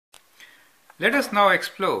Let us now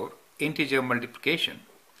explore integer multiplication,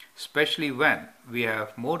 especially when we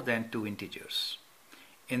have more than two integers.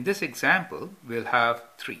 In this example, we'll have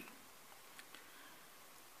 3.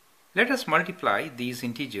 Let us multiply these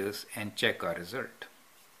integers and check our result.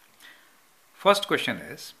 First question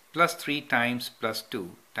is plus 3 times plus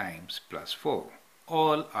 2 times plus 4.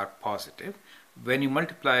 All are positive. When you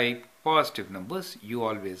multiply positive numbers, you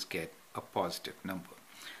always get a positive number.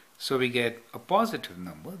 So we get a positive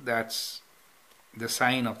number, that's the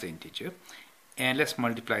sign of the integer. And let's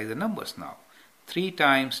multiply the numbers now. 3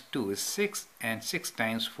 times 2 is 6 and 6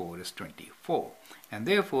 times 4 is 24. And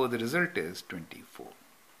therefore the result is 24.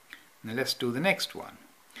 Now let's do the next one.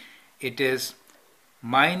 It is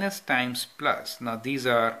minus times plus. Now these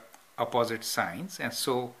are opposite signs and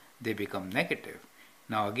so they become negative.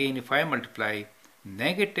 Now again, if I multiply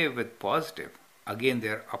negative with positive, again they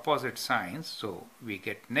are opposite signs, so we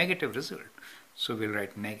get negative result. So we'll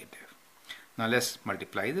write negative. Now let's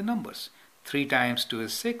multiply the numbers. 3 times 2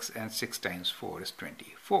 is 6 and 6 times 4 is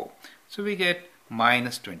 24. So we get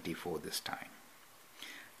minus 24 this time.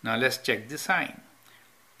 Now let's check the sign.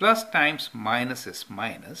 Plus times minus is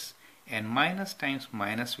minus, and minus times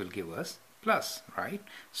minus will give us plus, right?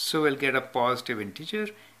 So we'll get a positive integer,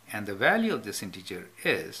 and the value of this integer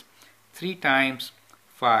is 3 times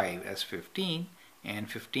 5 as 15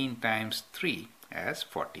 and 15 times 3 as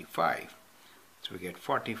 45. So we get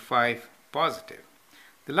 45 positive.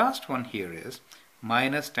 The last one here is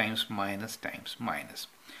minus times minus times minus.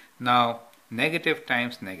 Now negative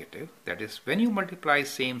times negative, that is when you multiply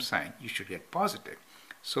same sign you should get positive.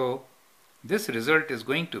 So this result is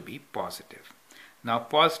going to be positive. Now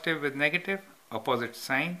positive with negative, opposite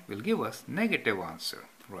sign will give us negative answer,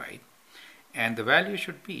 right? And the value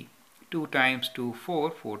should be 2 times 2,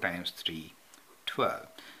 4, 4 times 3, 12.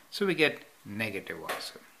 So we get negative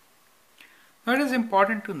answer. Now it is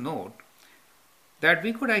important to note that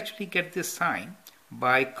we could actually get this sign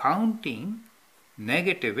by counting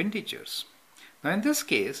negative integers. Now in this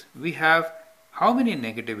case, we have how many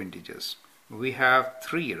negative integers? We have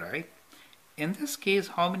 3, right? In this case,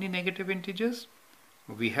 how many negative integers?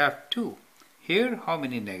 We have 2. Here, how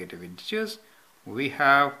many negative integers? We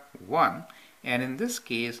have 1. And in this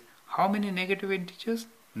case, how many negative integers?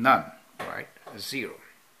 None, right? 0.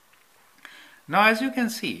 Now as you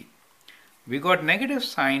can see, we got negative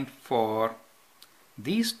sign for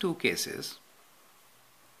these two cases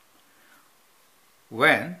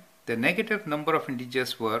when the negative number of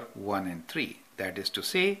integers were 1 and 3. That is to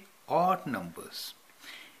say, odd numbers.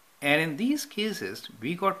 And in these cases,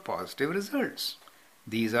 we got positive results.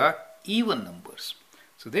 These are even numbers.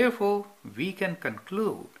 So therefore, we can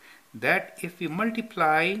conclude that if we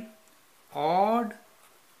multiply odd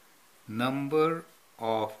number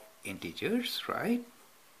of integers, right,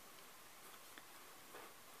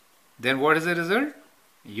 then what is the result?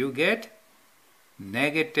 You get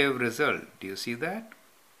negative result. Do you see that?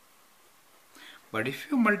 But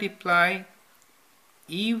if you multiply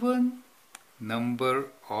even number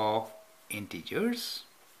of integers,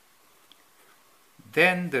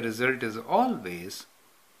 then the result is always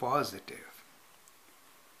positive.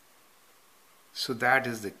 So that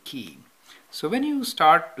is the key. So when you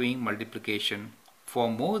start doing multiplication for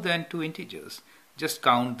more than two integers, just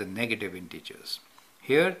count the negative integers.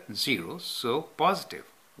 Here 0, so positive.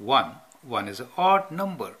 1 is an odd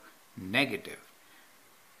number, negative.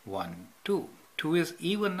 1, 2 is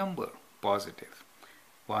even number, positive.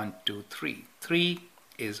 1, 2, 3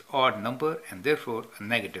 is odd number and therefore a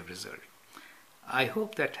negative result. I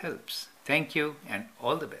hope that helps. Thank you and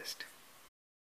all the best.